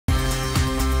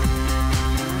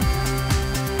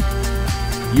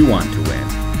You want to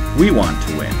win. We want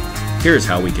to win. Here's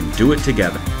how we can do it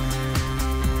together.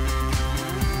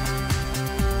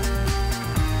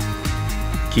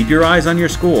 Keep your eyes on your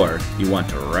score. You want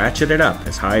to ratchet it up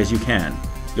as high as you can.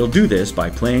 You'll do this by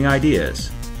playing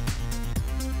ideas.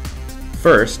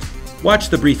 First, watch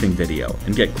the briefing video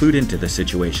and get clued into the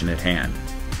situation at hand.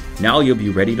 Now you'll be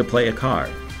ready to play a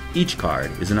card. Each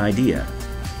card is an idea.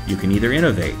 You can either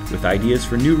innovate with ideas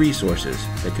for new resources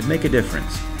that could make a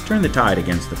difference, turn the tide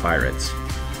against the pirates,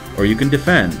 or you can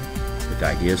defend with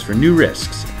ideas for new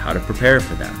risks and how to prepare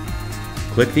for them.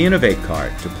 Click the Innovate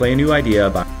card to play a new idea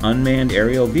about unmanned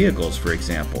aerial vehicles, for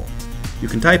example. You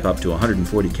can type up to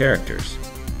 140 characters.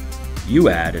 You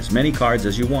add as many cards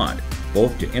as you want,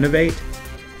 both to innovate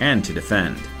and to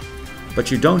defend. But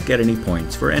you don't get any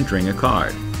points for entering a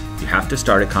card. You have to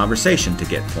start a conversation to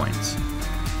get points.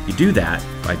 You do that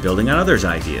by building on others'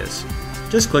 ideas.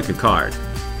 Just click a card.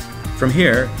 From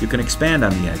here, you can expand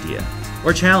on the idea,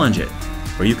 or challenge it,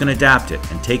 or you can adapt it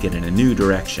and take it in a new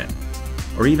direction,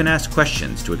 or even ask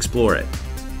questions to explore it.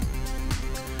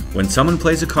 When someone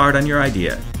plays a card on your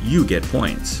idea, you get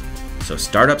points. So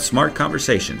start up smart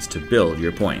conversations to build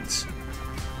your points.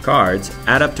 Cards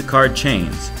add up to card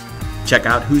chains. Check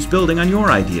out who's building on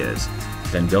your ideas,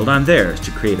 then build on theirs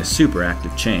to create a super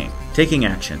active chain. Taking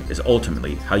action is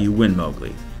ultimately how you win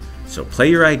Mowgli. So play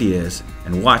your ideas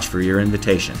and watch for your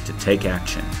invitation to take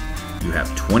action. You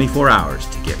have 24 hours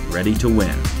to get ready to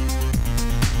win.